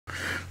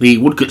The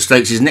Woodcote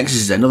Stakes is next.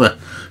 This is another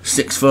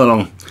 6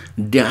 furlong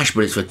dash,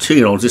 but it's for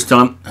 2-year-olds this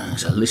time.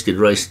 It's a listed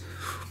race.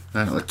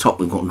 And at the top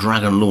we've got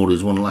Dragon Lord,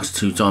 who's won the last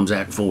 2 times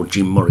out for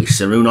Jim Murray.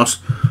 Serunos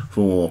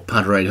for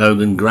Padraig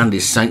Hogan.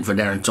 Grandest Saint for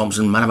Darren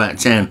Thompson. Man About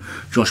Town,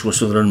 Joshua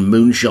Sutherland.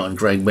 Moonshine,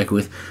 Craig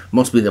Beckwith.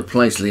 Must Be the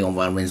Place, Leon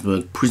Van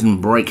Rensburg.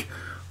 Prison Break,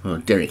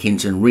 Derek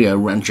Hinton. Rio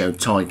Rancho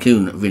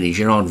Tycoon, Vinnie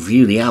Gerard.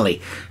 View the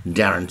Alley,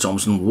 Darren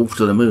Thompson. Wolf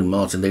to the Moon,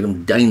 Martin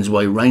Needham. Dane's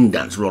Way, Rain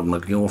Dance, Rod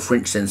McGraw.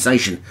 French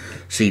Sensation,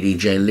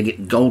 CDJ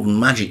Liggett. Golden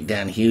Magic,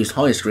 Dan Hughes.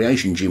 Highest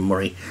Creation, Jim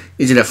Murray.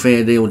 Is It a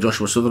Fair Deal,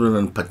 Joshua Sutherland.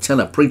 And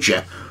Patella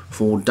Preacher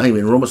for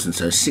David Robertson.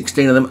 So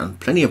 16 of them and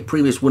plenty of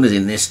previous winners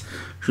in this.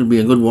 Should be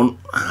a good one.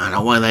 And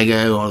away they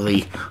go on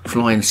the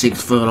flying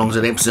 6 furlongs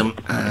at Epsom.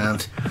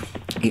 And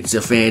It's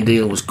a Fair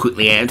Deal was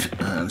quickly out,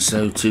 and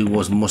so too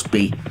was Must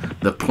Be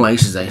the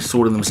Place, as they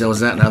sorted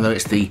themselves out. Now though,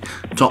 it's the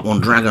top one,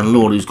 Dragon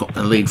Lord, who's got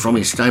the lead from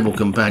his stable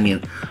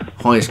companion.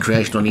 Highest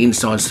Creation on the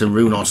inside,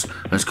 Serunos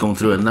has come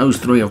through, and those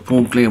 3 have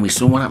pulled clear. We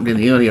saw what happened in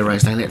the earlier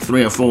race. They let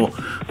 3 or 4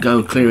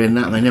 go clear in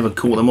that, and they never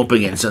caught them up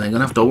again. So they're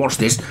going to have to watch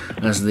this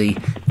as the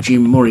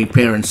Jim Murray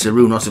pair and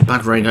Serunos and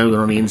Padraig Hogan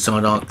on the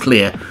inside are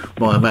clear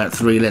by about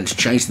 3 lengths.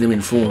 Chasing them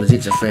in 4, there's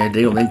It's a Fair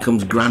Deal. Then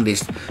comes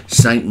Grandest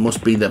Saint,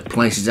 Must Be the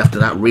Places. After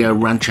that, Rio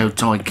Rancho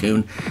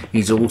Tycoon.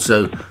 He's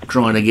also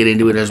trying to get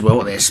into it as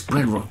well. They're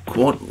spread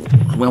quite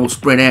well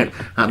spread out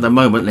at the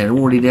moment. They're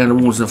already down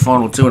towards the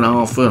final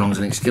 2.5 furlongs,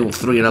 and it's still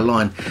 3 in a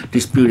line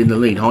disputing the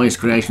lead. Highest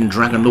Creation,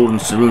 Dragon Lord and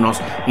Serunos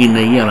in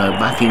the yellow.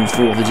 Back in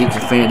 4th is It's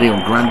a Fair Deal,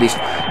 Grandest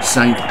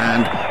Saint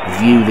and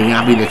View the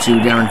Abbey. The 2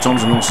 Darren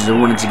Thompson horses are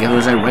running together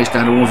as they race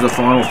down towards the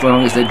final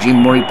furlong. It's the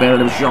Jim Murray pair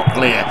that have shot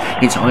clear.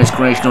 It's Highest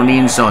Creation on the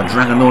inside,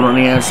 Dragon Lord on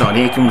the outside.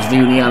 Here comes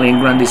View the Alley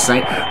and Grandest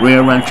Saint.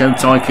 Rio Rancho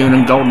Tycoon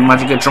and Golden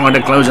Magic are trying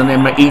to close, and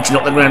they're eating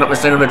up the ground up the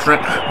centre of the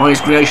track.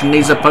 Highest Creation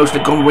needs the post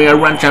to come. Rio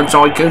Rancho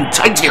Tycoon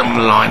takes it on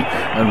the line,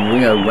 and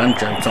Rio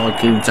Rancho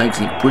Tycoon takes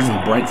it. Prison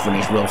Break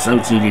finish well, so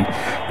too did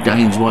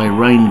Dane's Way,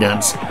 Rain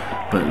Dance,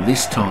 but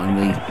this time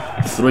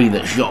the 3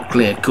 that shot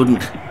clear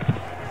couldn't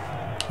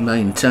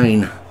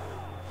maintain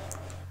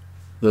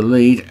the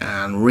lead,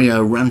 and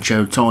Rio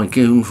Rancho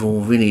Tycoon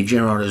for Vinnie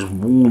Gerard has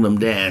worn them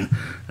down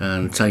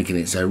and taken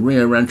it. So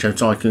Rio Rancho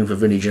Tycoon for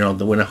Vinnie Gerard,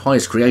 the winner.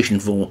 Highest Creation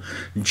for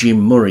Jim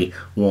Murray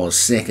was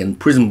 2nd.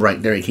 Prison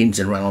Break, Derek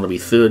Hinton ran on to be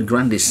 3rd.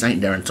 Grandest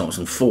Saint, Darren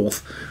Thompson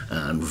 4th,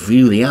 and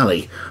View the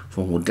Alley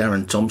for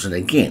Darren Thompson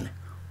again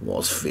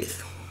was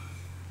 5th.